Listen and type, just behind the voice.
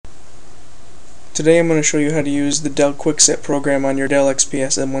Today I'm going to show you how to use the Dell QuickSet program on your Dell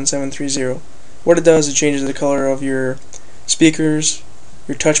XPS M1730. What it does is it changes the color of your speakers,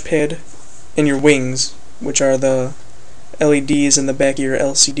 your touchpad, and your wings, which are the LEDs in the back of your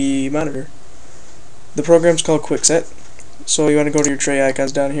LCD monitor. The program's called QuickSet, so you want to go to your tray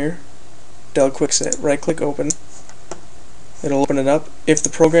icons down here, Dell QuickSet, right click open, it'll open it up. If the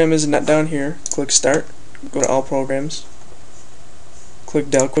program is not down here, click start, go to all programs, click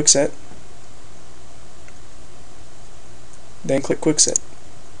Dell QuickSet, then click QuickSet,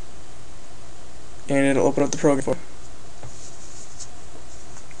 and it'll open up the program for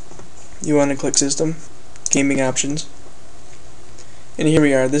you. You want to click System, Gaming Options, and here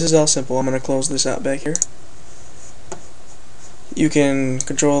we are. This is all simple. I'm going to close this out back here. You can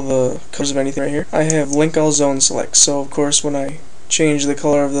control the colors of anything right here. I have Link All Zone Select, so of course when I change the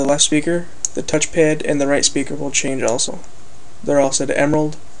color of the left speaker, the touchpad and the right speaker will change also. They're all set to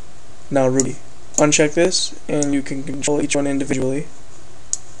Emerald, now Ruby. Uncheck this and you can control each one individually.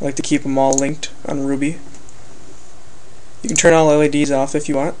 I like to keep them all linked on Ruby. You can turn all LEDs off if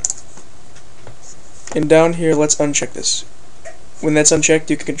you want. And down here, let's uncheck this. When that's unchecked,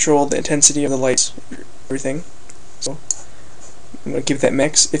 you can control the intensity of the lights, everything. So I'm going to keep that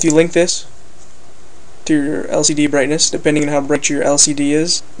mix. If you link this to your LCD brightness, depending on how bright your LCD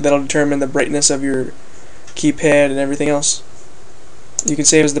is, that'll determine the brightness of your keypad and everything else. You can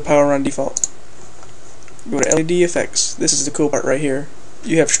save as the power on default. Go to LED effects. This is the cool part right here.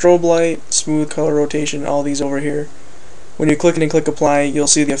 You have strobe light, smooth color rotation, all these over here. When you click it and click apply, you'll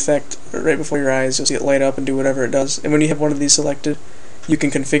see the effect right before your eyes. You'll see it light up and do whatever it does. And when you have one of these selected, you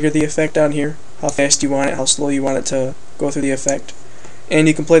can configure the effect down here, how fast you want it, how slow you want it to go through the effect. And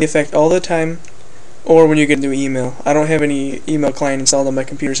you can play the effect all the time, or when you get a new email. I don't have any email client installed on my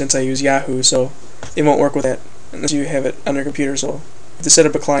computer since I use Yahoo, so it won't work with that unless you have it on your computer. So you have to set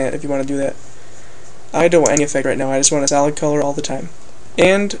up a client if you want to do that. I don't want any effect right now. I just want a solid color all the time.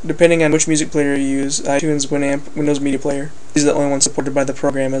 And depending on which music player you use, iTunes, Winamp, Windows Media Player, these are the only ones supported by the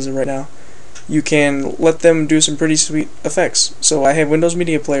program as of right now. You can let them do some pretty sweet effects. So I have Windows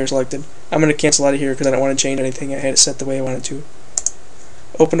Media Player selected. I'm going to cancel out of here because I don't want to change anything. I had it set the way I wanted to.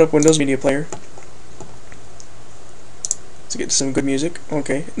 Open up Windows Media Player to get some good music.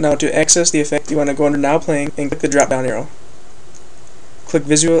 Okay. Now to access the effect, you want to go under Now Playing and click the drop down arrow. Click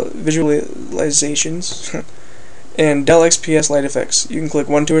Visualizations and Dell XPS LightFX. You can click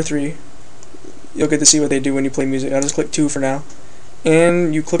 1, 2, or 3. You'll get to see what they do when you play music. I'll just click 2 for now.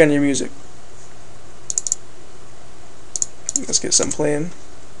 And you click on your music. Let's get some playing.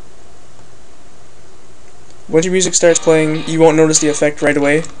 Once your music starts playing, you won't notice the effect right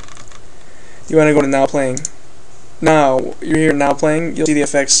away. You want to go to Now Playing. Now, you're here Now Playing, you'll see the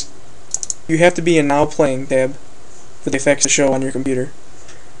effects. You have to be in Now Playing tab for the effects to show on your computer.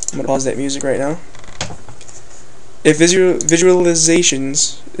 I'm going to pause that music right now. If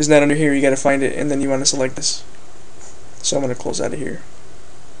Visualizations is not under here, you got to find it, and then you want to select this. So I'm going to close out of here.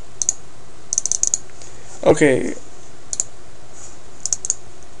 Okay.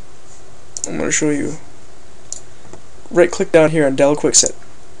 I'm going to show you. Right click down here on Dell QuickSet.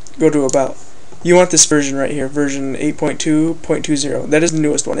 Go to About. You want this version right here, version 8.2.20. That is the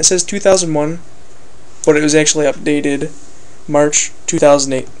newest one. It says 2001, but it was actually updated March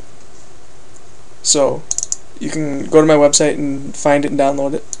 2008. So you can go to my website and find it and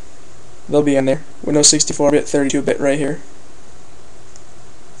download it. They'll be on there. Windows 64-bit, 32-bit right here.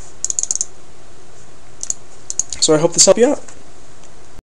 So I hope this helped you out.